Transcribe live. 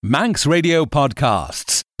Manx Radio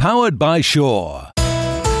Podcasts, powered by Shore.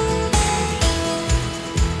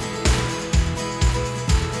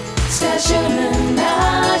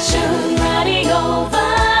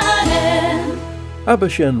 Abbyr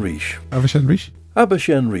Shen Reesht. Abbyr Shen Reesht. Abbyr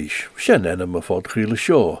Shen Reesht. Shen enam a fod chríle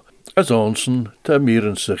Shore. As onsen, ta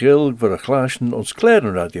miren sa gilg vir a chlashen ons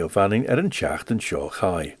klaren radiofanning an teacht an Shore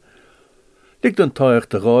chai. Lig den tuig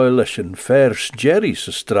de roil leis an vers Jerry sa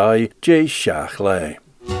strai Jay Shach lei.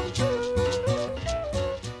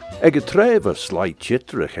 Eg a trever slai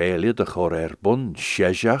chitter a chéile de chor bun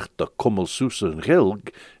shejach de kummel soes an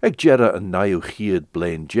gilg, eg jerra an naiw chiad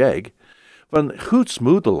blain jeg, van goed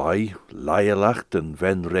smoedelai, laielacht en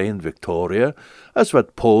ven rein Victoria, as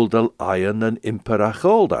wat poldal iron en imperach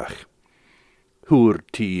oldach. Hoer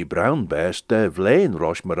T. Brown best de vlein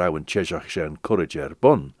rosh marau en chejach shen courage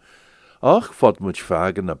bun. Ach, fod much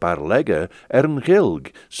fagen a barlegge an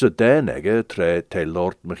gilg, se denegge tre te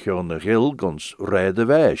lord mechion a gilg ons rede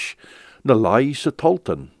wesh, na lai se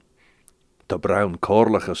tolten. De brown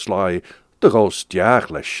corlach a slai, de gos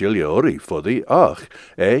diach le shiliori foddy, ach,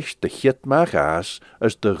 eich de chit mach as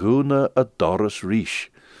de goene a Doris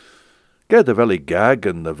Reesht. Ge de veli gag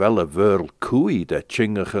en de velle verl koei de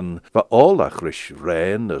chingachen va olach rish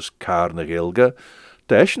rein as carne gilge,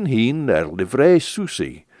 de eschen hien livrei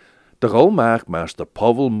susi. De rolmaag maas de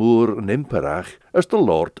povelmoer en imperach as de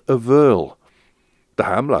lord a veul. De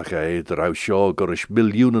hamlach de rauw shaw gorish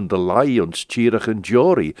miljoenen de lai ons chirach en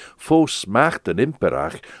jori, fo smacht en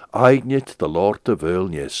imperach, eignet de lord a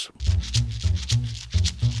veulnis.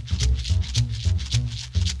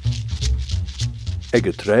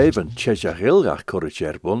 Ege treif en chejach ilgach corrich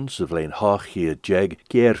erbun, se vlein hach hier jeg,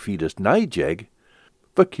 geerfides nai jeg,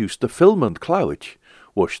 vacuse de film and clowich.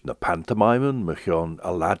 Was na pantomimen mechion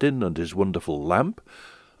Aladdin and his wonderful lamp,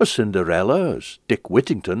 a Cinderella as Dick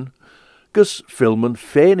Whittington, gus filmen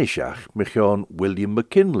Fenishach mechion William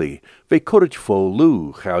McKinley, ve courage fo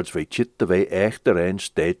loo, chouds ve chit de ve echter een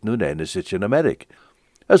state nun enisich in Amerik,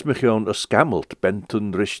 as mechion a scammelt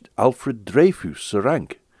Benton Reesht Alfred Dreyfus a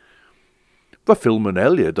rank. Va filmen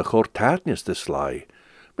Elia de chortatnius de slai,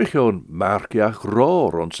 mechion Markiach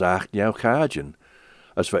roar ons achtniauw chagen,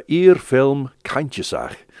 as va film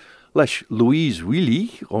Kantjesach, leis Louise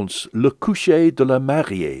Willy ons Le Coucher de la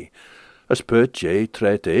Mariée, as pertje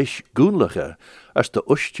tret ish goenlige, as de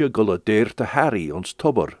ustje guladeer te Harry ons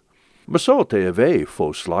tobber. Maar so te away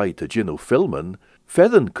fo slide te gino filmen,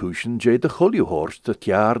 fedden cushion je de chuljuhorst het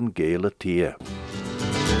jaren gele tier.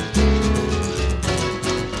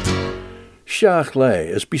 Shach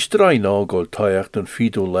lei, as bistrain agol tuiacht en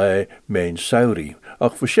fido lei mein sauri,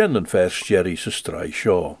 ach verschenden vers Jerry se strai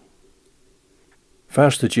shaw.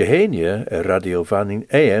 Vaste Jehenia radio vanning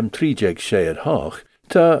AM 3 sheer hach,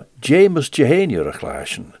 ta James Jehenia a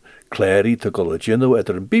glashen, Clary te golagino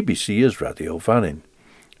et BBC as radio vanning.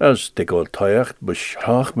 As te gol tuiacht bush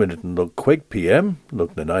hach minuten nog kwig PM,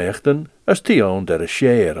 nog na naichten, as tion der a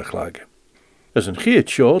sheer a glag. As een geet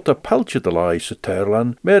short a paltje de lai se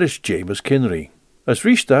terlan, mer is James Kinry. As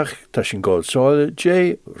Reeshtach, tashin gold soil,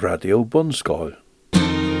 J. Radio Bunskol.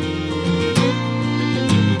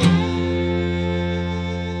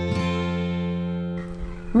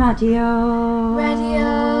 Radio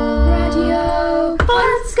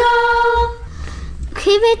Bunskol.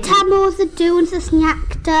 Cifid tamodd y dŵn sy'n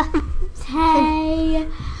sniacta. Hey,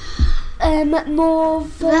 modd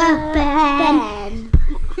ben.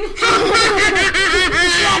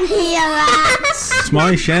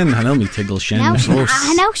 Smai Shen, hanel mi tiggle Shen.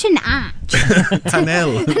 Hanel Shen ach.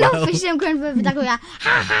 Hanel. Hanel fi sy'n gwrdd fy dag o ia.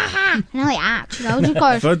 Hanel I ach, you know, of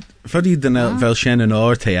course. Fyddi dyn fel Shen yn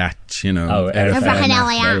o'r te ach, you know. Hanel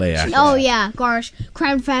I ach. Oh yeah, gosh.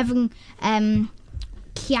 Crown Feven,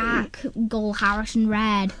 Kiak, Gull Harrison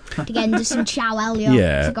Red. Again, just some Chow Elliot.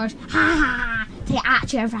 Yeah. So gosh, te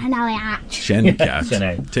ach, you're for Hanel I ach. Shen cat.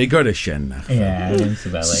 Te gwrdd y Shen. Yeah,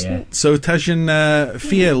 Isabella, yeah. So tashin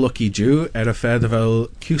fia lucky Jew a fed fel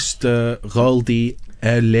custa roldi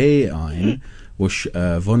le ein wush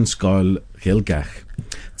vonskol gilgach.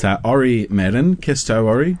 Ta ori merin, kista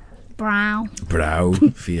ori? Brow. Brow,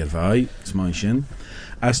 fia vai, smai Shen.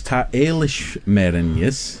 As ta eilish merin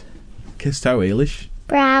yes, kista eilish?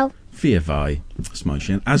 Brow. Fia vai, smai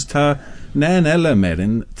Shen. As ta nen ella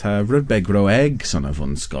merin, ta rudbeg ro egg son a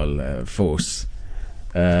vonskol fos.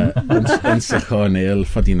 Yn sychon eil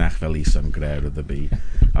ffodi nach fel isam greir o dda bi.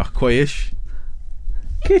 Ach coish?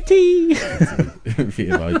 Kitty! Fi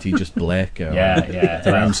efo, ti just blek. Yeah.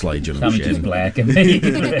 The ram slide you know. I'm just black and me.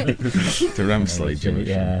 The ram slide you know.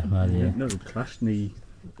 Yeah, well, yeah. No, class ni.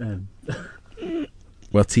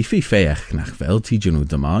 Wel, ti fi feach nach fel, ti dyn nhw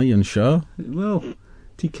dyma yn sio? Wel,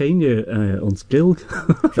 Tí céine ons gilg.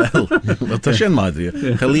 Wel, ta Shen maidr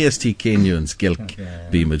yw. Chalias ti ceinio yn sgilc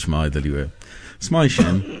bimage maidr yw. Smai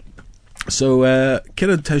Shen. So,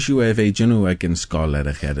 cyrraedd tasiw fe dynw ag yn sgol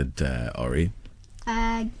erich eryd ori?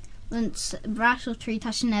 Want Brasel Tree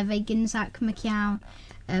Tashin Eve Ginzak Macau,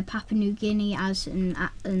 Papua New Guinea as an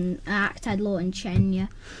acted law in Chenya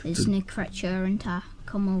is Nick Fretcher and Ta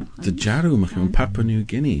Como. The Jaru mach yn Papua New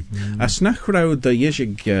Guinea. As nachraw da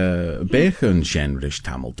jesig bech yn Shen Reesht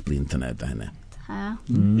tamalt blintyn ed hynny.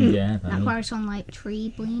 Yeah. That was on like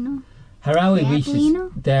tree blino. Harawi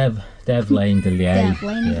Reesht Dev Lane de Lier.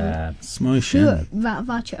 Yeah. Smai Shen.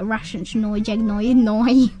 Vat a ration noi jeg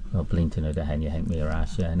noi. Wel, blintyn o da hen, heng mi ar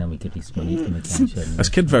as, yeah. Now we could be spynnu dim y can. As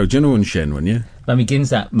kid fawr, dyn nhw'n Shen, wan you? When we gins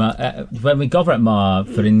that, when we goffer at ma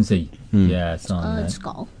Ferinzi. Yeah, it's on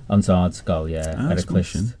Skull. On Sard Skull, yeah. Ah, At a Smai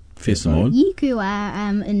Shen. cliff. Fes am all. Yiku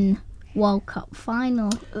in World Cup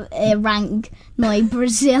final rank noi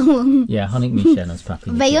Brazil. Yeah, honnig mi Shen as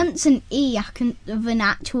papi. Fe yns yn ac yn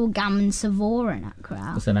actual gammon Savor yn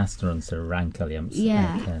acra. It's an asteron so rank aliams.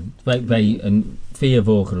 Yeah. They and Fia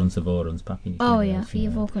Voker on Savor on papi. Oh yeah, Fia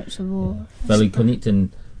Voker Savor. Well, he couldn't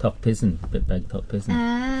in top pizen, bit big top pizen.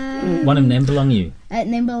 One of them belong you.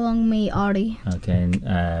 Name belong me Ori. Okay,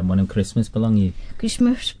 and one of Christmas belong you.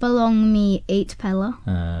 Christmas belong me 8 pella.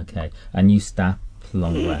 Okay, and you stap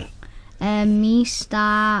long where? Me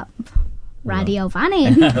stop Radio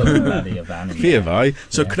Vanning. Radio Vanning. Fi fai.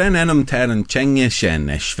 So, cren enam ter yn chenge Shen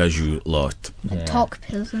esh fajw lot. Talk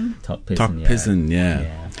Pizen. Top pizen, Talk pizen,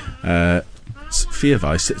 yeah. Fi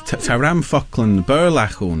fai. Ta ram ffoclan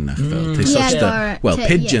burlach o'n nach fel. Well,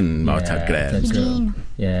 pigeon mar ta gre. Pigeon.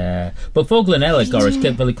 Yeah. But Foglan Ella Gorish,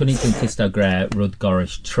 well, he couldn't even kiss that gre Rud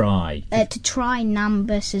Gorish try. To try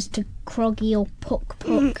numbers is to croggy or puck.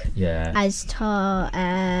 Yeah. As to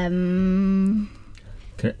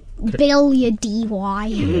Billiard DY.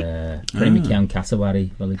 Yeah. Kremikian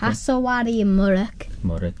Casawari. Hasawari and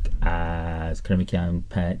Murik as Kremikian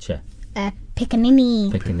Percha.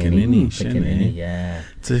 Pickaninny. Pickaninny, yeah.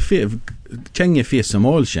 So, chenge fi sam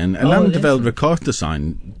all Shen. Elam de fel recorder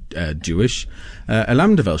sign Jewish.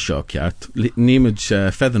 Elam de fel shokiat. Nimage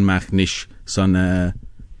feathermach nish son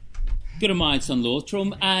Good of mine, son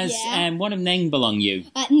Lotrum, as one of Neng belong you.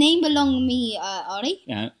 Name belong me, Ori.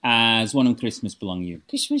 Yeah, as one of Christmas belong you.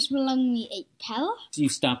 Christmas belong me 8 pella. So you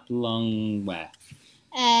stop along where?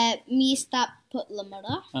 Me stop put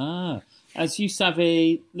lamara. Ah, as you have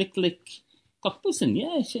a lick cockpussen,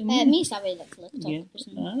 yeah. Me stop a lick yeah.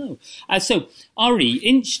 Oh, so Ori,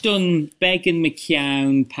 inch done Began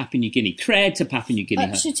McCown, Papua New Guinea. Cred to Papua New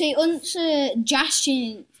Guinea. So te uns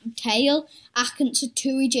Justin tail acant to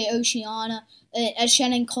Tuige Oceania a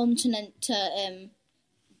Shen continent to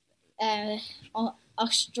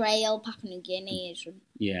Australia, Papua New Guinea is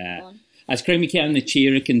yeah. As Craig McCown the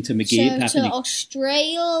Chirican to McGee. So to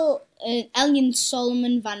Australia, Elian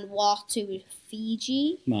Solomon Vanuatu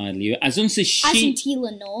Fiji. Mildly. As unsa she. As in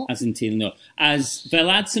Tila no. As in Tila no. As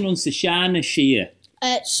Veladson unsa Shana Shia.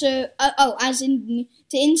 So as in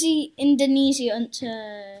to Indonesia unto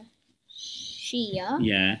Shia.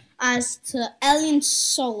 Yeah. As to Elian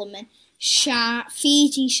Solomon, Shah,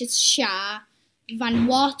 Fiji Shah,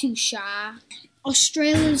 Vanuatu Shah,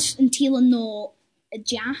 Australia's Tila no.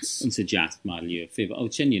 Jazz. Unsa jazz, mildly. Oh,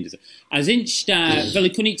 Chenian does it. As inch fel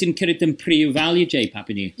cwnig yn cyrraedd yn priw value J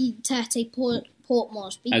Papua New. Te Port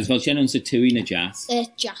Moresby. As fel Chen unsa twy na jazz.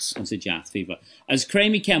 Jazz. Unsa jazz, fifa. As Craig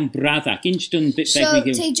McCown Braddock, inch done bit so,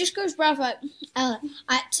 te just goes Braddock.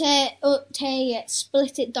 Te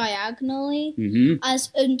split it diagonally. As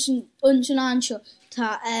unchen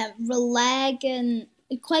ta releg and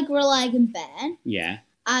Clegg releg and Ben. Yeah.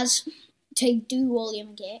 As te do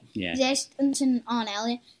William Gate. Yeah. Just unchen on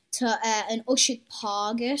Elliot to an Ushik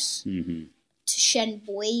Pargus. To Shen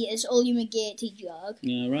Boy as William Gate to Jug.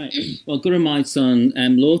 Yeah, right. Well, good of my son,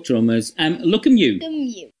 Lotrum as look at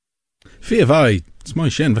you. Fi fai. Smai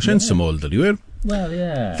Shen, fa Shen sam all dal yw. Well,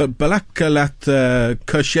 yeah. Fa balak lat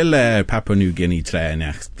cysiele Papua New Guinea tren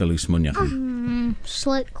ech dalws mwniach.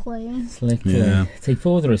 Slickly. Yeah. Take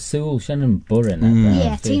further a soul, Shannon Burren.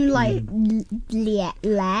 Yeah, team like le.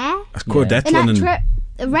 As Cordetlan and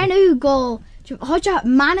Renu go Hodja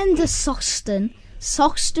Manon de Soxton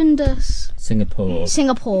does Singapore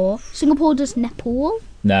does Nepal.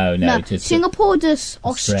 No, just Singapore does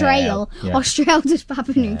Australia. Yeah. Australia does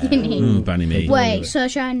Papua New Guinea. Banny me. Wait, so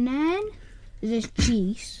Shannon this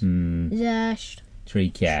cheese. This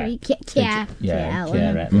Tree cat. Yeah.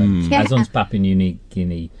 As on's Papua New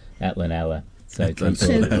Guinea, Etlan Ella. So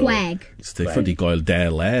Quag. Stay for the goil there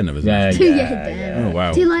len of yeah. Oh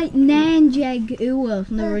wow. Do like nan jeg uwer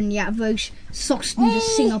na run ja vos sosten de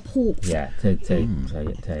Singapore. Yeah, te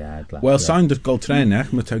agla. Well, sound of gold train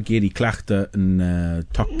ach met geri clachte en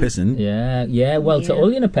talk pissen. Yeah, well, to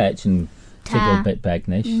all in a patch and tiggle bit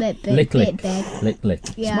bagnish. Lick.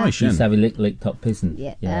 Yeah. My Shen. You savvy lick top pissen.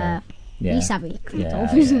 Yeah. You savvy Yeah.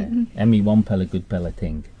 Emmy one pella good pella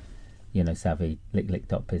thing. You know, savvy lick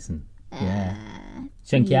top pissen. Yeah.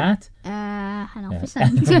 Shenkiat? Han officer.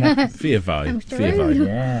 Fear vai.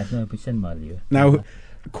 Yeah, no, but Shen value. Now,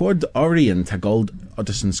 quad orient ha gold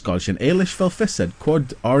Odysson Skolshin. Eilish fel fissed,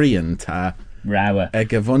 quad orient ha Rower.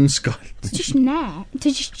 eg von skol. Just na. Het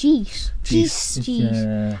is just jeez.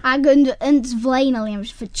 Jeez. Ag and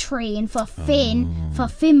Vlainaliums for tree and for fin. For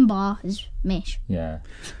Finbar is mish. Yeah.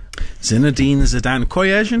 Zinedine Zidane.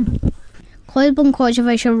 Koyasian? Cloi bun coja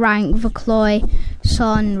rank for Cloi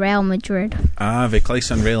son Real Madrid. Ve clay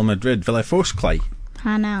on Real Madrid. Vil I force clay?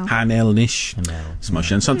 Hanel. Hanel nish.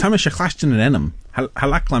 Smushin. So tam is a clashin in enum.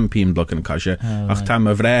 Halaklam pim blocken kasha. Ach tam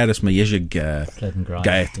of rare is my yizig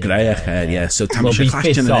gaet yeah. So tam is a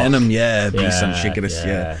clashin in enum, yeah. Be some shigeris,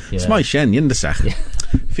 yeah. Smushin, yindasach.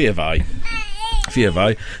 Fear vai.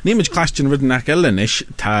 Nimage clashin ridden nach ellenish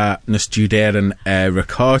ta na studeren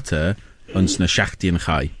recorder ons na shachtin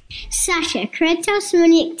chai. Sasha, Credos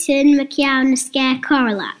Munington McCown Scare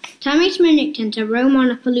Coralac. Tommy Smunington to Rome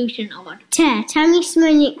on a pollution odd. Tommy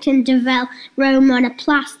Smunington devel Rome on a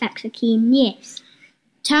plastic keen yes.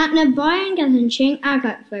 Tatna Brian Gazan Ching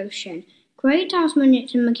Agat Votion. Credos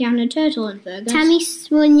Munington McCown a turtle and Fergus. Tommy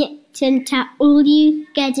Smunington ta all you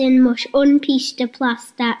getting mush unpieced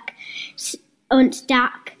plastic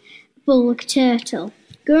unstack bulk turtle.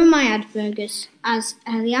 Gurmayad Fergus as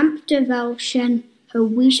Eliamp devel Shen. Her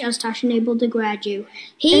wish as Tashin able to grad you.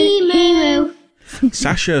 He moo.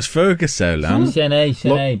 Sasha's Fergus so lam. Shane.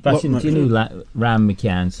 Bashin, do you know Ram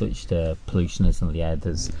McCann such the pollutioners and the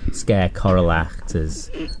others scare Coralacht as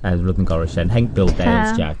Rudden Gorish and Hank Bill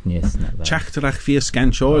Dales Jack Nis. Chachterach via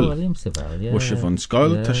scanch oil. William Seville, yeah. Wusche von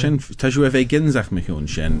Skol, Tashu eve ginzach mich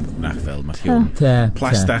Shen nachvel Machion.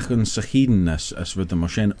 Plastach und Sachiden as with the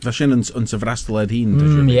Moshen. Vashin und Savrastel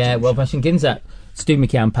Adin. Yeah, well, Vashin Ginzach. Stu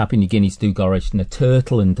McCann, Papua New Guinea, Stu Gorish, and a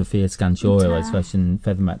turtle and the fear scanch oil, as Vashin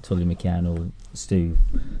Feathermat Tully McCann or Stu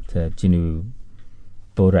to Jinu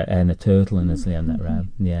Bora and a turtle and as Liam that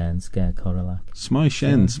ram. Yeah, and scare Coralac. Smy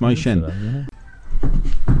Shen.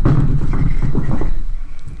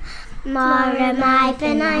 Mara mai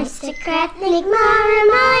benais to Kretnik, Mara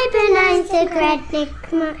mai benais to Kretnik,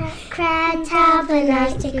 Kret how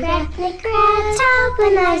benais to Kretnik, Kret how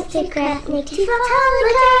benais to Kretnik,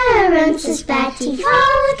 Tifalika, runs his bat,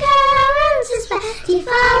 Tifalika, runs his bat,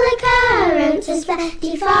 Tifalika, runs his bat,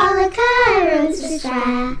 Tifalika, runs his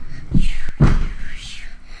bat.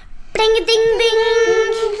 Ding a ding ding,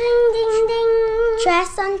 ding ding ding,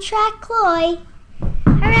 dress on track, Chloe.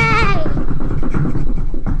 Hooray!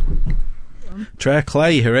 Tre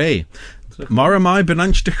clay, hooray. Mara mai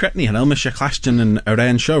benanch de Cretni and Elmish a claston and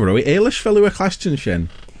Aran show. Are we Ailish fellow a claston Shen?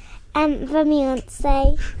 For me, I'd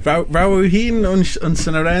say. Rau heen uns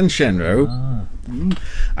an Aran Shen, ro.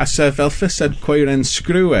 As Velfis said, Quoiren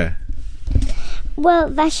screwer. Well,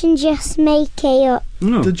 that should just make it up.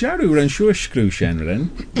 The Jaru ran sure screw Shen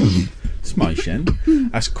ren. Smy Shen.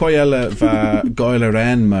 As Quoyella va Goyle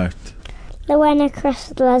Aran mert. The one across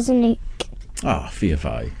the Lazanuke. Ah,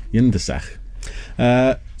 Fiafai. Yindasach.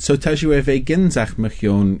 So Tashu eve ginzach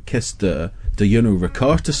machion kiss de Yunu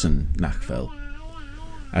Recortison nachvel.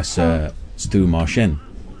 As Stu Marshin.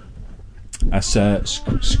 As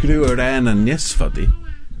screw aran and yes foddy.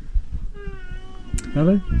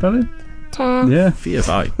 Belly? Yeah.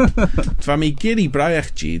 Fiafai. Tvami giri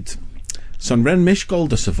braiach jid. Son ren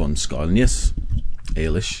mishgoldus of unskol, yes.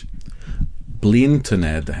 Eilish. Blin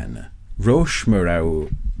toned de henne. Rosh merau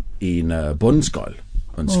in bunskol.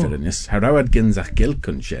 Ons fyrirnis. Harawad ginzach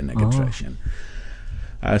gilkun Shen ag atreshin.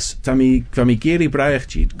 As Tammy geri braiach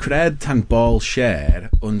jid, cred tan ball share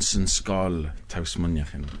ons yn skol taws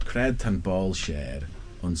munyachin. Cred tan ball share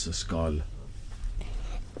ons y skol.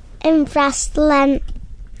 Frastlen.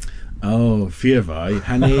 Oh, Fiafai.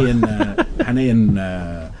 Hanny in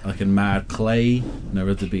like in mar clay, na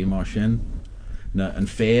rydw bi mar Shen. Na yn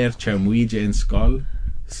fair, chaw mwydje in skol.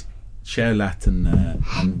 Share lat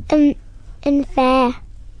In fair.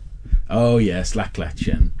 Oh yes, Lacklet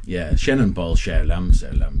Shen. Yeah, Shen and Ball share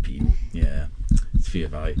lampin. Yeah, it's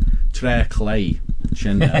Fiafai. Tre clay.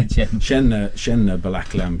 Shen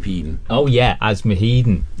balak lampin. Oh yeah, as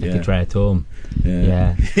Maheden. Like a tre at home.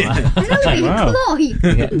 Yeah. Wow.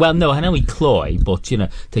 Yeah. Well, no, I know we cloy, but you know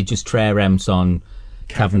they just tre rems on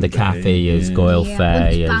Cavern the Cafe is Goyle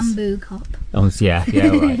Fair. Bamboo Cop. Oh, yeah,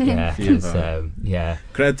 right, yeah. Yeah.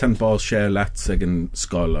 Cred tan ball share lats ag an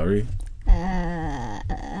scoil, ori?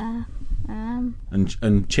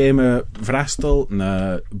 An chema vrastal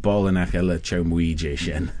na ball in ach ella chow muije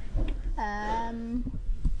shen.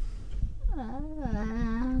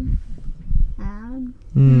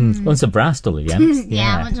 Once a Brastal again.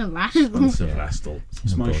 Yeah, once a Brastal. Once a vrastal.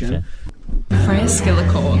 Smai shen. Freya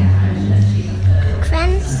Skillicone.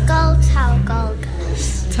 Cren Skull Tal Golgus.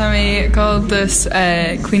 Tammy Goldus,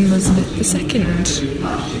 Queen Elizabeth II.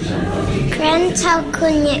 Cren Tal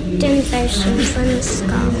Cunyic Dun Version Fun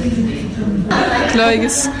Skull.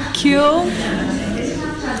 Gloigus Kuel.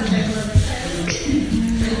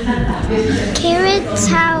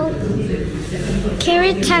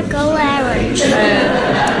 Kirid Ta Golera.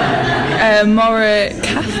 Mora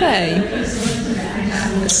Cafe.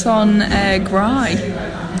 Son Grai.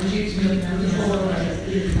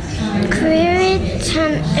 Kirid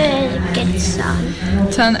Tan Ergid Son.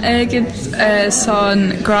 Tan Ergid Son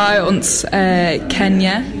Grai uns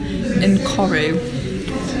Kenya in Koru.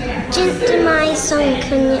 Jintamai Son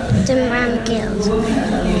Cunyic Dumram Guild.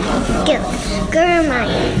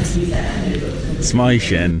 Gurmayant. Smai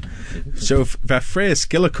shen. So va Freya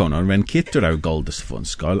Skillicone on ren kitter au goldus fun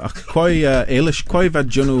skull. Ach quai eilish quai va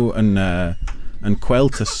junu an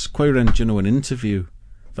queltus quai ren junu an interview.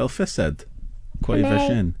 Fel fised. Quai va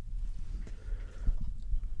shen.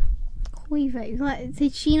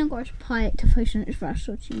 Did she not got a pie to fashion its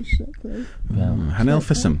Brastal cheese likely? Hanel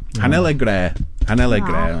fissam. Hanel e gre. Hanel e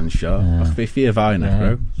gre on sho. Ach fi fi vaina,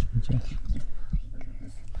 bro.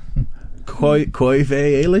 Quai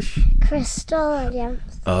ve eilish? Crystal, yeah.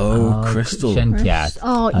 Oh, Crystal.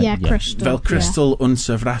 Oh, yeah, Crystal. Fel Crystal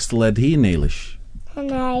unsa vrastal ed hi eilish.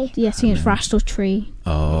 Hynny. Yeah, I think it's Brastal Tree.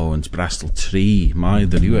 Oh, and Brastal 3, my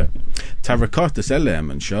the liwe. Ta recortas elem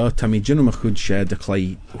and sho, ta mi jinu ma chud she de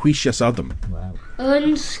clay huishas adam. Wow.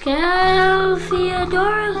 Unskel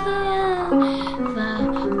Theodorcha, va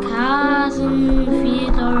cousin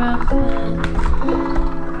Theodorcha,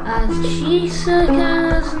 as she's a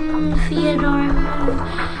cousin Theodorcha,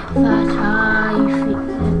 va tai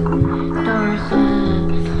Theodorcha,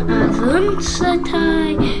 as unsa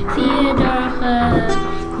tai Theodorcha,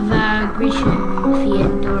 va grishin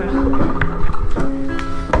Theodorcha.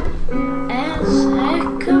 As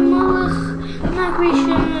Ekamulach na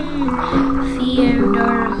grishin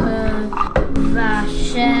Theodorcha, va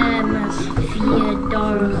shemas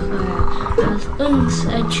Theodorcha, as uns a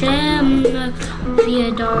chem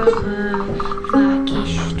Theodorcha, va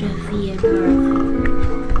kishta Theodorcha.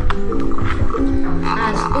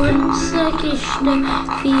 As uns a kishta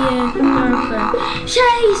Theodorcha,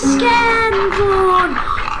 she scanborn.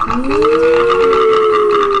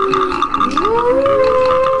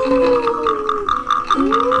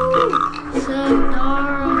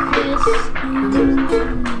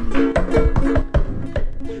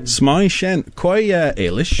 Smai shen, quai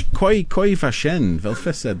eilish, quai va shen, fel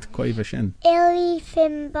fised, quai va shen. Illy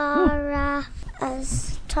Fimbara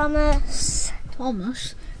as Thomas.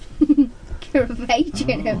 Thomas.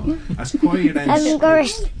 Curvature. As quai ren...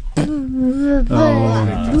 Gorish.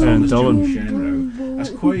 Dolan. As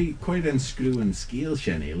quai ren screw and scale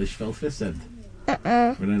shen eilish, fel fised.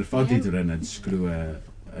 Ren foddy to ren and screw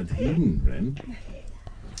ad heen ren.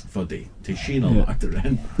 Foddy. Te shinal at the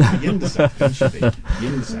ren. Yindasach,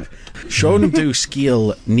 Yindasach. Sean do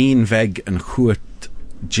scale neen veg and chuat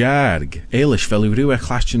jarg. Eilish fel yw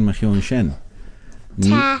chlastyn mach yon shen.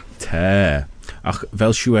 Te. Ach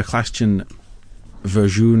fel siw chlastyn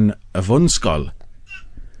versioen a vonskol.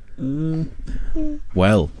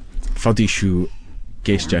 Well, foddy siw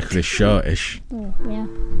geistach ris sio ish. Oh, yeah.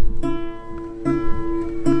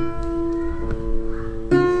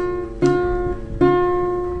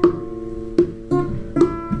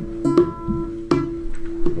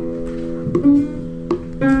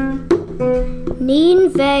 Neen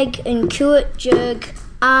veg and cuat jug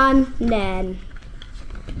an nen.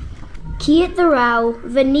 Kiet the row,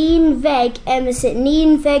 the neen veg emisit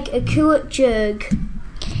neen veg a cuat jug.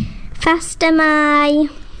 Fastamai.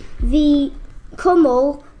 The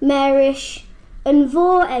kummel, merish, and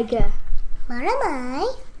vor egger.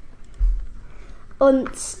 Maramai.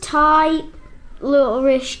 Unt tai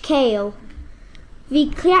lurish kale. The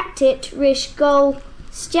clactit rish gol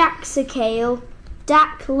stjacks kale,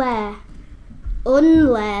 dak lair.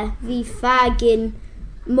 Unlair the fagin,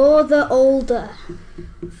 more the older.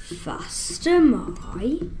 Faster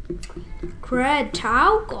my cred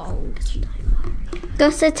tau gold.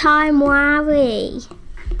 Gus a time worry.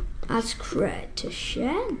 As cred to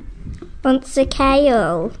Shen. Once a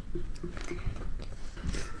kale.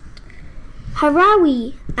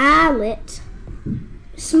 Harawi, Arlit,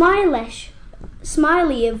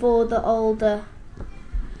 Smiley of all the older.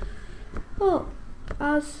 Oh,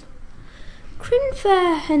 as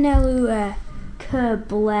Crinfer Hanelua,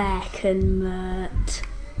 Kerblek and Mert,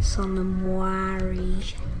 Son and Wari.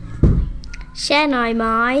 Shen I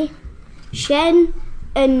my. Shen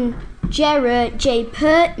and Jera, J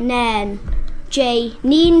Pert Nen, J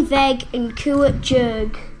Neen Veg and Kuat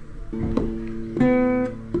Jug.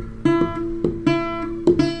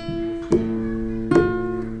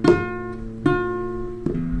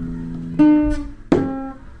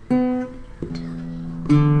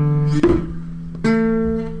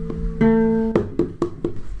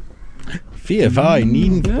 Fia vai,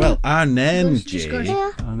 nín, well, nen, Jay.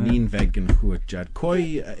 Nín veg yn chwyd jad.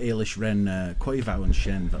 Cwy eilish ren, cwy faw yn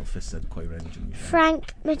Shen fel ffysad, cwy ren jyn.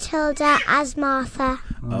 Frank, Matilda, as Martha.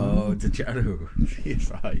 Oh, dy jarw. Fia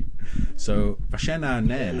vai. So, fa Shen nen,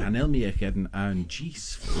 hanel mi eich edyn an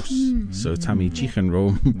gys ffws. So, tam I gych yn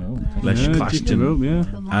rom. Lesh clashtyn.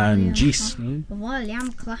 An gys. Wel, jam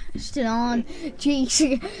clashtyn on.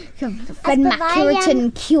 Jeez. Ben Macuritan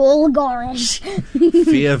Kjol Gorish.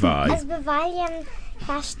 Fia vai. As Bavarian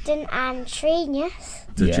Claston and Trinius.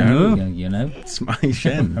 Dy jarw. You know. Smai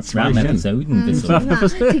Shen. Ram episode and this one.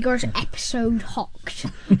 Figures episode hocked.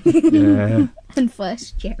 Yeah. And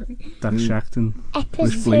first Jerry. Dan Shackton.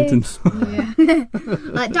 Episode. Blintons.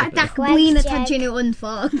 Like that Gwyn had you know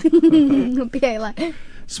unfuck. Be like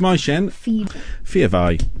Smai Shen. feed. Fia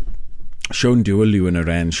vai. Sean dŵ liw yn y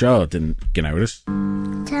ren sio, dyn gynawrys.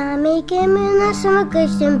 Tommy came in as my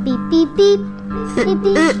question, beep beep beep. Beep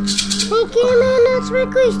beep. He came in as my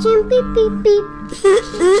question, beep beep beep.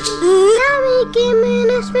 Tommy came in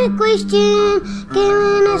as my question, came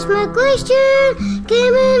in as my question,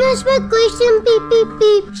 came in as my question, beep beep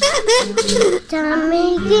beep.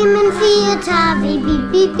 Tommy came in for your Tavi,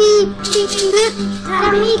 beep beep beep.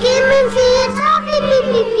 Tommy came in for your Tavi,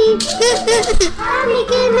 beep beep beep. Tommy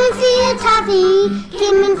came in for your Tavi,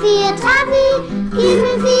 came in for your Tavi, came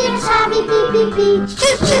in for your Tavi, beep beep beep.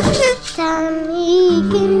 Tommy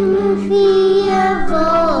came in for your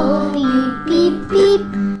Vol, beep beep beep.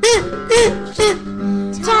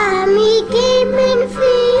 Tommy came in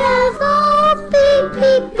for your Vol, beep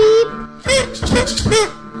beep beep.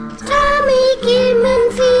 Tommy came in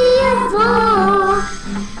for your Vol,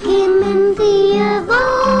 came in for your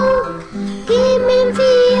Vol, came in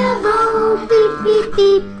for your Vol, beep beep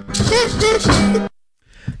beep.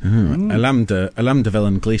 Alamda fel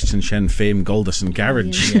yn Gleiston Shen Fame Goldus yn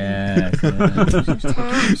Garage. Yeah.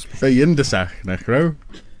 Fe yndysach, nech row.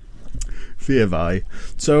 Fia fai.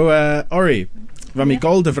 So, Ori, fa mi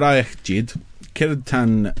gold y fraich jyd, cyrd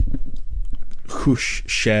tan chwsh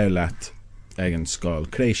siarlat ag yn sgol,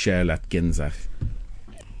 creu siarlat gynsach.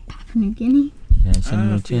 Papua New Guinea. Yeah,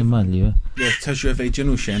 Shen will tell my liw. Ie, ta siw fe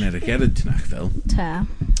jynw Shen ar y geryd tynach fel. Ta.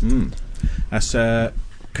 As,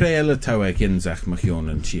 creu y tawe gynsach mych iwn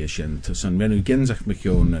yn tia Shen, son menw gynsach mych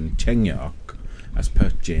iwn yn tengio ac, as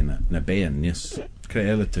pert jyn na bean, yes.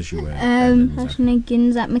 Creu y ta siw As na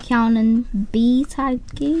gins at McCown and B tag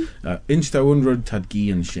gi. Inch ta unrod tad gi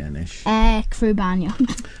yn Shen ish. Crew banyo.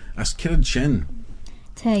 As cyrd Shen.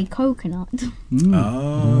 Tay coconut.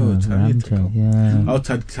 Oh, tammy tegel. Yeah. Oh,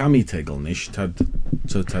 tad tammy tegel nish, tad,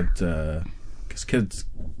 so tad, cys cyrd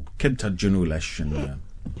tad jynw lesh yn,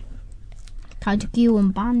 Tad giw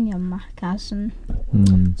and banyo mac as and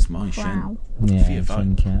smai Shen. wow. Yeah, Fia fai.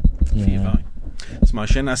 Shen cat. Fia Yeah. fai. Smai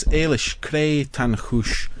Shen as eilish creu tan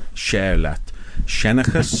chwsh siarlat.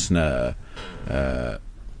 Shenachus na,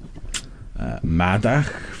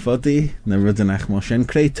 madach fodi, na rydynach mo Shen.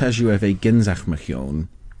 Creu tajw efe gynsach mych iwn,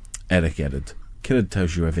 erych eryd. Cyrd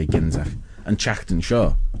tajw efe gynsach. Yn chacht yn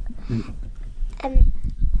sio.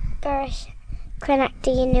 Byrch, Crenach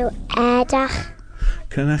di nhw edach.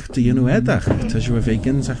 Crenach dy ynw edach, tajw efe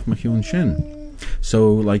gynsach mych iwn Shen.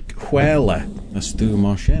 So, like, chwela, as du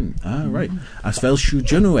mo Shen. Ah, right. As fel siw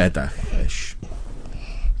jynw edach, ish.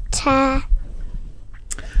 Ta.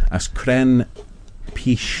 As cren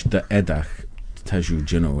pish dy edach, tajw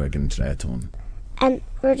jynw ag yn tretwn.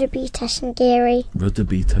 Rudderby Tashan Gary.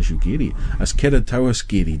 Rudderby tajw giri. As cyrd tawas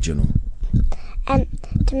giri jynw.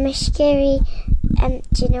 Dimish Gary, do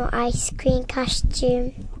you know ice cream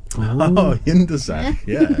costume? Oh, yndysach,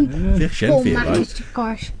 yeah. Fych Shen fi, right?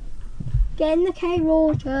 Gosh. Get in the K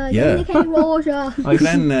Roger. Yeah. Get in the K Roger.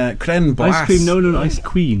 Cren blas. Ice cream, no, ice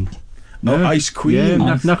queen. Ice Queen.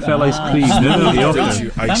 Yeah, nach fel ice cream.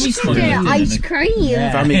 Ice Cream. Ice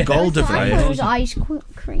cream. Fami gold of I thought it was ice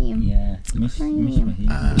cream. Yeah, miss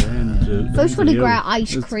First for the great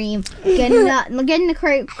ice cream. Getting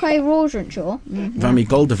the cray rose and sure. Fami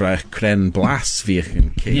gold of Cren Blas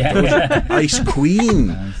Vichen Cake. Ice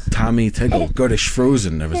Queen. Tammy Tiggle. Gorish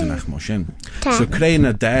Frozen. There was an achmoshin. So Cren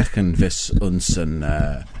a dechen vis uns an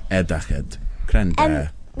edached. Cren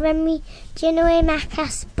de. Remy, do you know a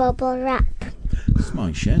Macas bubble wrap?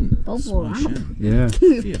 Smai Shen. Bubble wrap. Yeah.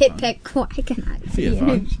 Pip quacking at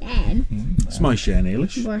Shen. Smai Shen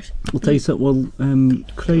Eilish. Well, tell you something. Well,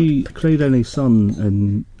 Craig and his son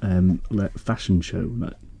and fashion show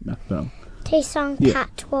nach fel. Tay song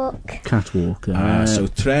Catwalk. Catwalk. So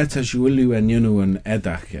tret as you will and you know an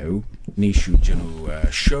edacho nishu you know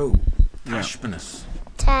show. Ashpenus.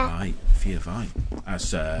 Aye, fear vai.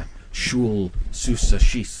 As shul susa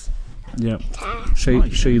shis. Yeah.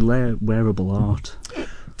 She wearable art.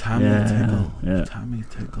 Tammy Tickle. Yeah. Tammy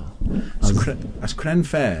Tickle. As Cren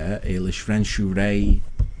Fair, Eilish Renshu Ray,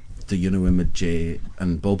 the you know image J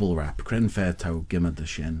and bubble wrap. Cren Fair tau gimma the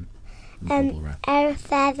Shen. Bubble wrap.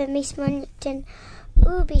 Feather Miss Munton.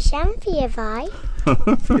 Ubi Shen fear vai.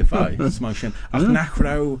 Fear vai. That's my Shen. Ach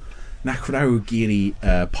nachrau giri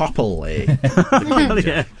popple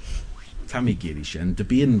Yeah. Tammy Giri Shen, de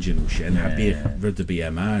bien Jinu Shen, Abbyr rud de be a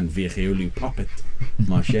man, via geolu poppet.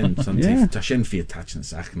 Ma Shen, sometimes ta Shen fi attaching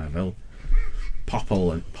sach na vel.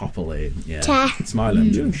 Popple, yeah. Smile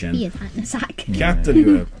and Jinu Shen. Captain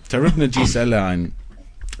you ta rudna Gisela ein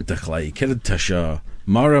de chlai, kid ta sha,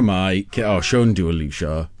 mara mai, Sean duelu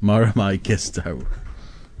sha, mara mai kissed out.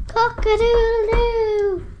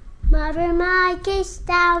 Cock-a-doodle-doo. Mother my kissed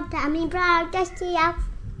out, Tammy Brown dusty out.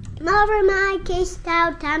 Mother my kissed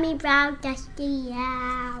out, Tammy Brown dusty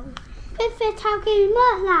out. If it's how can you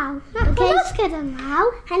now? Not good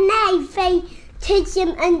now. And I say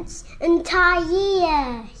Tidjum and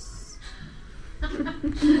Tyres.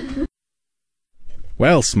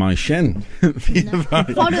 Well, Smai Shen.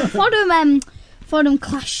 For them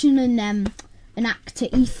clashing and an actor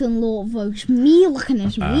Ethan Lord voice me looking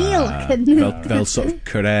as me looking. Vel sort of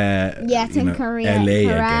career. Yeah, in Korea.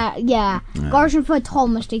 LA yeah. Gorgeous for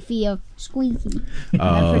Thomas they feel squeaky.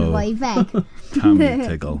 Every way back.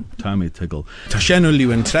 Tammy Tiggle. Ta Shen will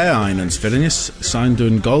you in tre ein and Sphyrinius signed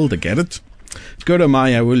doing gold to get it. Gura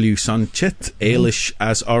Maya will you son chit Eilish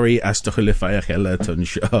as Ori as to Hulifaya Hella Tun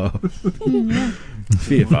Shaw.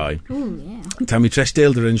 Fiafai. Tammy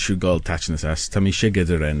Treshdale in shoe gold touchness as Tammy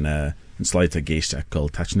Shigader and slighter geist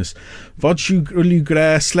gold touchness. Vod you will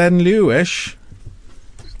gra Slen Liu ish?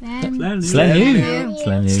 Slen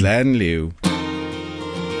Liu.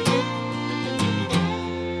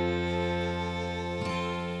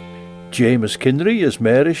 James Kinry as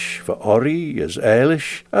Marish, for Ori as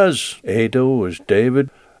Eilish, as Edo as David,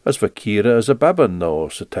 as for Kira as a Baban no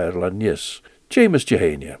sa Terlanius. James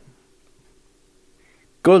Jehania.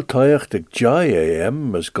 Gol Tayach de Jai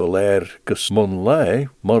am as Goler gus Mun Lai,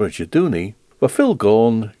 Morajaduni, wa Phil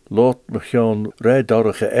Gone, Lot Machion Red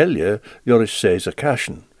Dorige Elia, Joris Caesar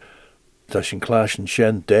Cashen. Tashin Clashen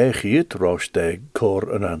Shen Dechiet, Rosh de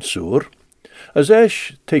Cor an Ansur. As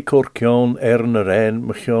esh te corcion ern yr ein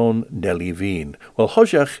mychion Nelly Veen, wel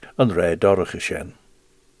hosjach an Red Dorige Shen.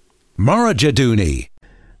 Morajaduni.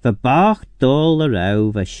 Fy bach dol y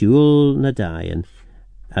raw fy siwl na daen,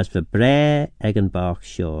 as fy bre ag yn bach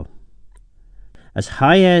sio. As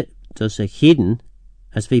haia dos y hidden,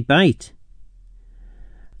 as fy bait.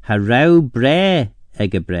 Ha raw bre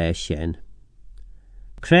ag y bre sien.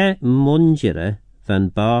 Cre munjere van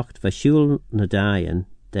bach fy siwl na daen,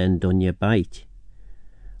 den dunje bait.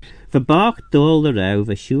 Fy bach dol y raw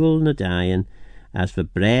fy siwl na daen, as fy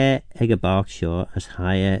bre ag y bach sio, as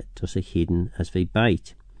haia dos y hidden, as fy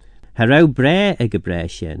bait. Ha raw bre ag y bre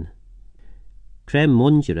sien. Cre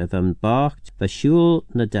munjere van bacht fy siwl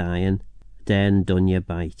na daen, den dunje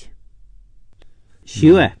bait.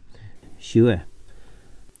 Shua.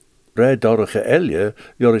 Red Dorige Elia,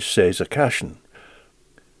 Joris Caesar Cashen.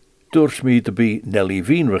 Durs me to be Nelly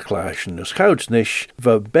Veen reclashen, as goudsnish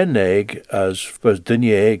va beneg as vas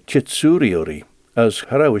dinje chitsuriori, as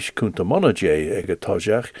harawish kuntamonaje ege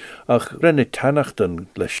tojach, ach renne tanachten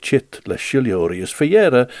les chit les shiliori, as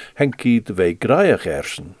verjere henki de ve graiach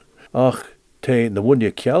ersen. Ach, te na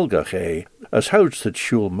wunje kjalgach as houds dat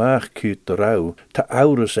shul maag kut de rauw, te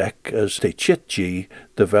aures ek as te chitji,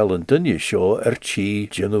 de vel en dinje sho erchi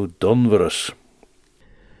genu dunverus.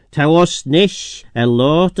 Ta was nish a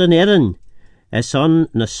lot an erin, son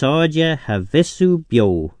na sodja ha visu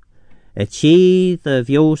bio, chi the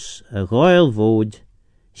vios a royal vod,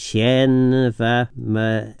 Shen va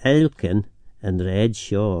ma elken and red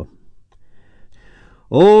shaw.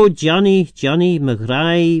 O Johnny, Johnny, my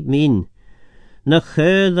grai min, na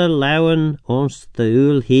chur the lawan ons the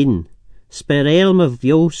ul hin, sperel my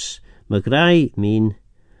vios, my grai min,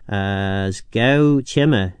 as gau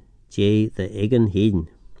chimmer, je the igen hin.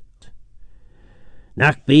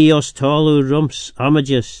 Nach be os tolu rumps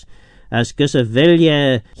homages, as gus a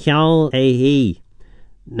vilja chal he,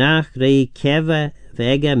 nach re keva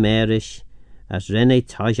vega merish, as rene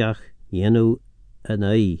tajach yenu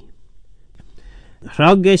anai.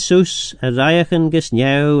 Rhog Jesus a raiachan gus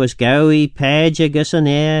new as gaui page gus an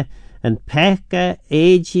air, and pecca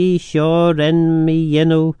agi sure ren mi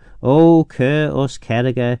yenu o cur os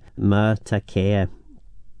kerga ma takea.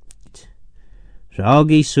 Rhog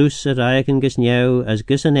Jesus a raiachan gus new as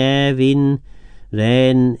gus an air vin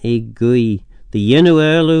ren e gui, the yenu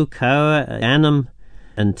erlu kawa anam,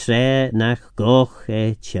 and tre nach goch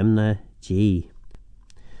e chimna g.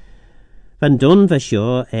 Van dun va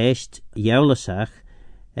sure est joulasach,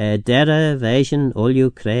 dera vision olju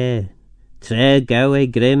kre, tre gawe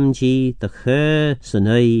grim g, de chur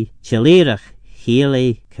sanui, chilirach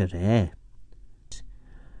hele kare.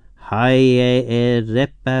 Hai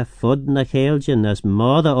rippa fud na chelgen, as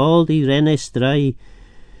mother all die renne strai,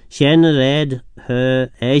 Shen red her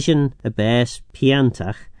Asian a bes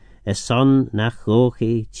piantach, a son nach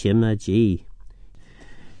gochi chimna g.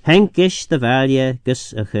 Henkish the value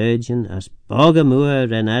gus a churgeon as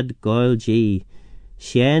bogamur and ad goil g.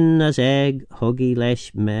 Shen as egg huggy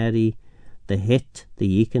lesh Mary, the hit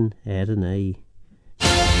the yeekin an eye.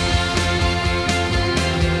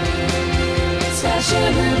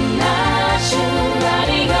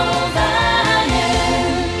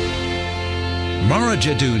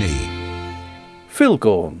 Marajaduni. Phil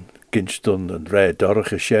Gorn, Ginstun and Red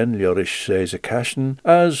Dorach Shen Liorish says a cashin,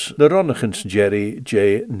 as the Ronachans Jerry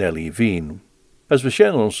J. Nelly Veen. As the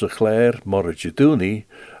Shen also Clare Marajaduni,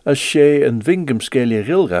 as she and Vingam Scalia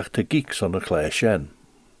Gilgach to geeks on a Clare Shen.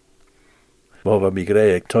 Mova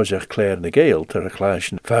Migreig Tojach Clare Nagale to a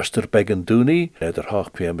clash faster Began Dooney, either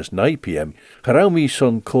 8 p.m. as 9 p.m. Haraumi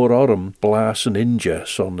son Cor Orum, Blas and Inja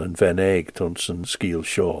son and Ven Egg Tunson Skeel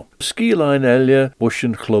Shaw. Ski line Elia,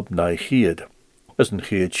 Bushen Club Nai Chiad. As an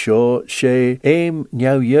Chiad Shaw, she aim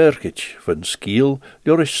New Yerkich van Skeel,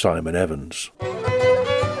 Lurish Simon Evans.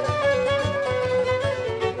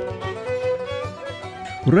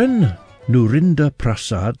 Ren Nurinda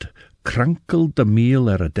Prasad, Crankle de meal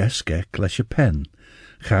a deskek leis a pen,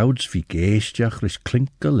 chouds vi geestiach ris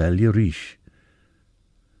klinkel Elia Reesht.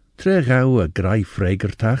 Tre gau a grai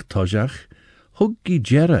fregertach tojach, huggi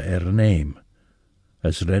jera an aim,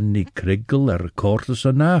 as renni kriggle cortus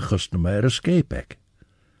a nachos no escapek.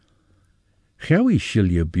 Chowi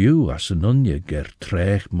shilje bew as an unje ger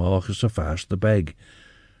trech machus a fast a beg,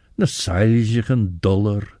 na seilzich an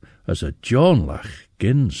duller as a johnlach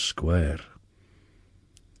gin square.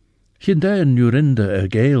 Hinde en Nurinda a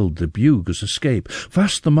gale de bugus escape,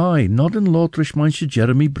 fast am I, nod in Lotrish mine's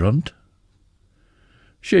Jeremy Brunt.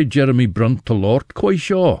 She Jeremy Brunt to Lord quite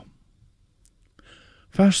sure.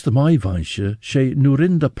 Fast am I vansje, she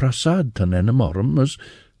Nurinda Prasad tan enamorum as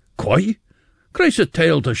quai, grace a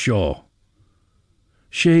tail to shaw.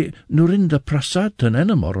 She Nurinda Prasad tan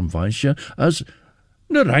enamorum vansje as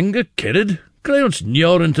Naranga kidded, crayons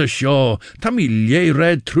nyorin to shaw, tammy lay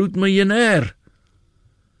red truth me in air.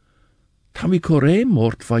 Tammy Corre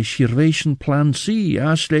mort vai shirvation plan C,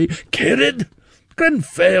 asle kidded, gren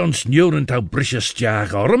feons nyorin tau brishes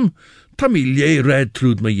jag orm, tammy lay red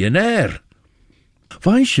truth me in air.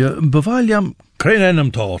 Vansje bevaliam crane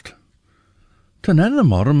enam taught. Tan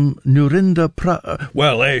enam orm Nurinda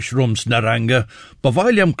well, rums naranga,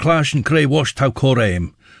 bevaliam clash and cray wash tau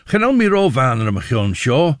Correim. Genal mi ro vaner me gion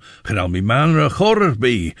shaw, genal mi manner a horror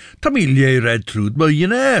be, tammy lay red truth me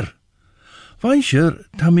in air. Vansje,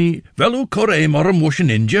 tammy velu Correim orm wash an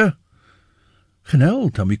India.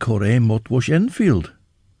 Genel tammy Correim mot wash Enfield.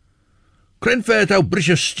 Cren fair tau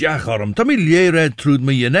brishes stjach orm, tammy lay red truth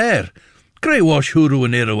me in air. Grey wash huru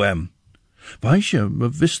en eroem. Vansje, me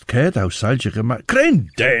vist keert au sailje ma. Krein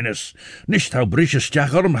Dennis, nicht hau brisjes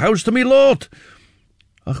jacherum haus to me lord.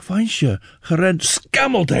 Ach vansje, gerend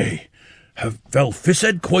scammelde. Have wel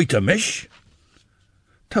vised quite a mish.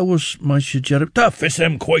 Ta was mansje jerib. Ta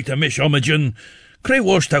visem quite a mish, omagen. Grey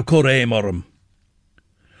wash tau coreim orum.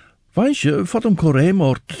 Vansje, fodum coreim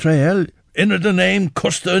or trael. Inner the name,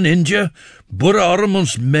 Costa and India, Burra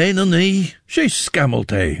Ormons main and e, she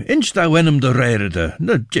scammelte, inch thou enum de rerede,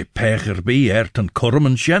 na je pecher be ert and currum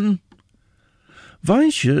and shen.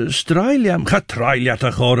 Vansje, strailiam, chatrailiat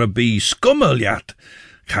a chora be, scummeliat,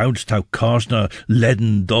 couds thou cosna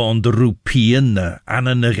leaden dawn de rupien,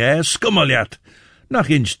 anna nege, scummeliat, nach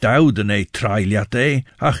inch thou de ne trailiat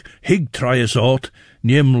ach hig trias ought,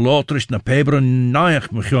 Neem lotrish na peber en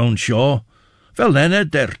naich mechoon shaw. Wel nenne,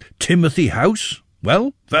 der Timothy House.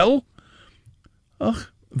 Wel.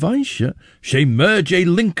 Ach, weisje, she merge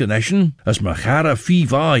Lincoln eschen, as machara fi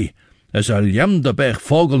vai, as al jam de bech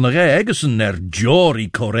vogel na egesen jory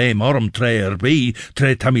corre morm tre bi,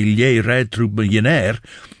 tre tamilje red troep me jener,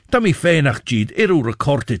 tammy feinach jid iru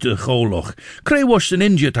recorte de choloch, creu was an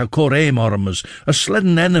injet au corre mormas, a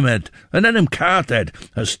sledden enemed, an enem carted,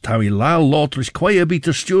 as tammy lal lotrish quaya beat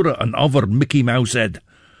a stura an over Mickey Mouse head.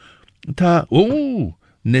 Ta,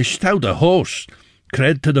 nish tau de horse,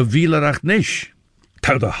 cred to de wielerach nish.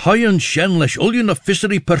 Tau de haien Shen lesh ulje na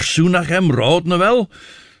fissery persoonach rod na wel?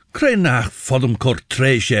 Creu nach fodum cor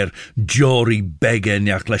treisher jory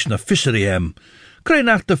begeniach lesh na fissery Creu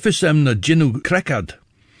nach de fissem na ginu crecad.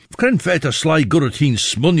 Cren fet a sly gurret heen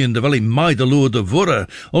smunnion de veli mai de loer de vurre,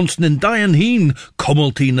 ons nin daien heen,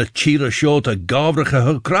 kommelt heen na chira short a gavrige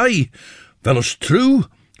her cry. Wel is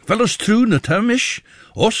true na termish.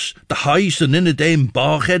 Us, de highs en inne dame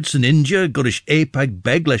barheads en India, gurish apag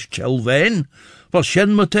beglesh chelvain. Wel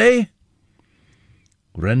Shen mate?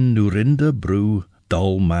 Ren Nurinda brew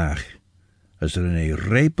dol mach, as in a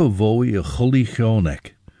repe vooi a chully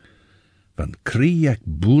chonek. Van kriak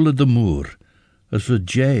boele de moer, as we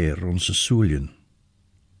jair onze soelien.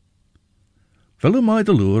 Wel mij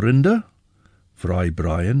de loerinda? Vrij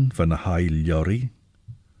Brian van a high lorry.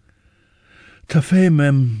 Ta fe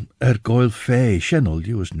mem goil fe Shenol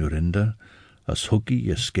you as Nurinda, as huggy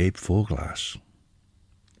escape for glass.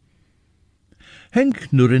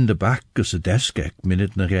 Henk Nurinda back as a deskek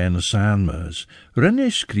minute na gain a sanmers,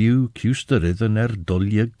 renne screw custer ridden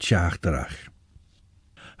dulliag tjachterach.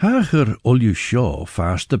 Hager ulju shaw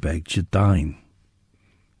fast a beg je dine.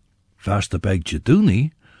 Fast a beg je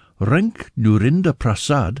dooney, renk Nurinda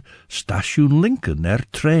Prasad station Lincoln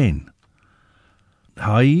train.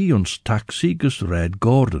 Hai ons taxi gus Red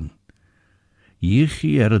Gordon.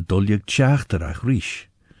 Yichi a dulliag tjachterach Reesht.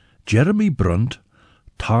 Jeremy Brunt,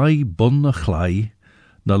 Tai bun na chlai,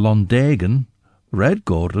 na Londegen, Red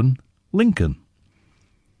Gordon, Lincoln.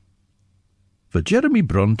 For Jeremy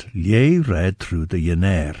Brunt lie red through the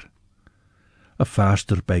jener. A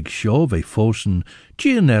faster beg shaw ve fosen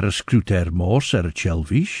jener a scruter mors a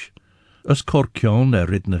chelvish, as corkion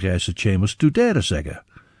ridden res a chemus studere segge.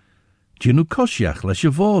 Ginu kosjach les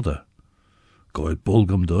je vode. Goil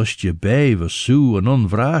bulgum dust je bij we sue en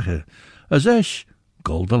onvrage, as esch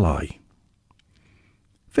goldelai.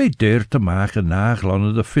 Ve deur te maken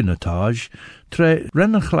naglanne de finnetage, tre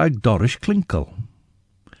rennen gelijk dorish klinkel.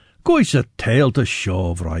 Gois a tail te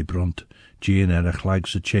shaw vrij brunt, gien gelijk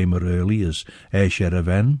se chamber early as esch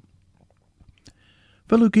ven.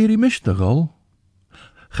 Wel geri mistegol.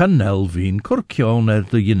 Gan nelvien korkjon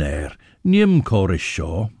de jener, niem korish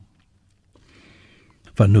shaw.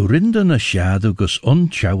 Van Nurinda na shadow gus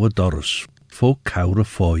onchouwe doris, fo kaure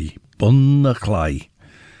fooi, bun na klei.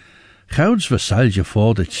 Gouds we salje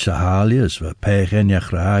fordich sahalias we pegenia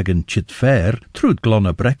graag en chit fair, trud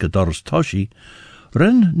glonna brekke doris toshi,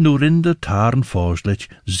 ren Nurinda tarn forslich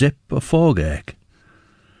zip a fogek.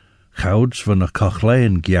 Gouds van a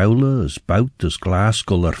kachle giaule as bout as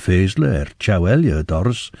glaskull feesle chauelia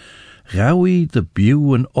doris, gaui de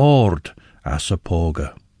bew en ord as a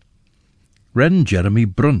poga. Ren Jeremy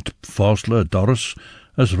Brunt forsle doris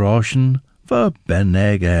as roshen va ben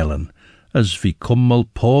egg elen, as vi kummel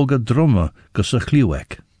poga drummer gus a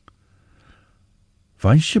chliwek.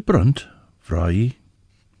 Weins je Brunt, vrij?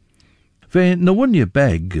 Ve na won je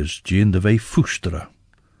beg as gien de ve fustra.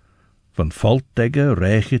 Van faltegge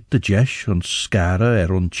reichet de jesh on skara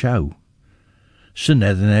on chau. Sen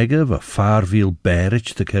eddenegge va farviel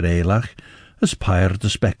berich de kerelach as pyr de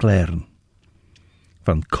spekleren.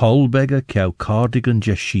 Van kolbegge kjau cardigan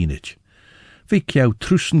jeshinich. Vi kjau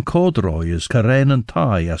trussen corduroy as karen en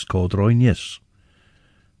tai as corduroy nis.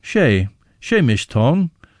 She miston,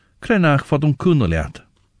 krenach fodum kuneliat.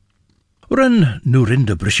 Ren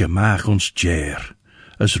Nurinda brisje maag ons jair,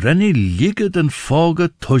 as renny ligged en foge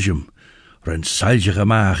tujum, ren saljige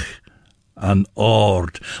maag, an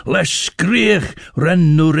ord, les skreeg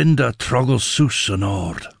ren Nurinda trogel soes an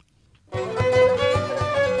ord.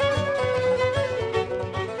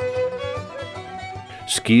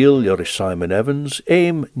 Skiel Joris Simon Evans,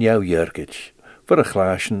 aim Njau Jurgich. Voor a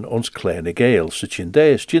glaasjen ons kleine geel, sit in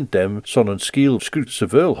dees dem son een skiel scrut se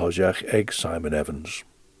veul hojach egg Simon Evans.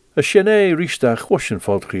 A Shen Reesht washen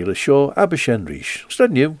fod giele show Abbyr Shen Reesht.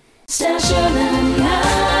 Stan you?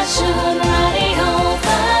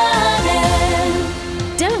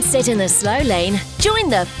 Don't sit in the slow lane. Join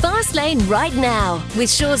the fast lane right now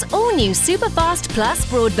with Shaw's all-new Superfast Plus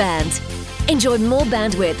broadband. Enjoy more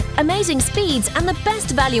bandwidth, amazing speeds and the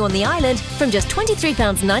best value on the island from just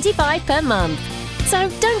 £23.95 per month. So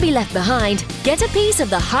don't be left behind. Get a piece of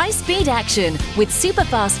the high-speed action with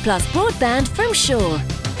Superfast Plus broadband from Shaw.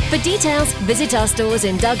 For details, visit our stores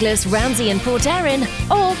in Douglas, Ramsey and Port Erin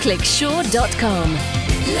or click shaw.com.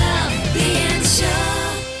 Love being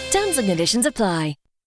Shaw. Terms and conditions apply.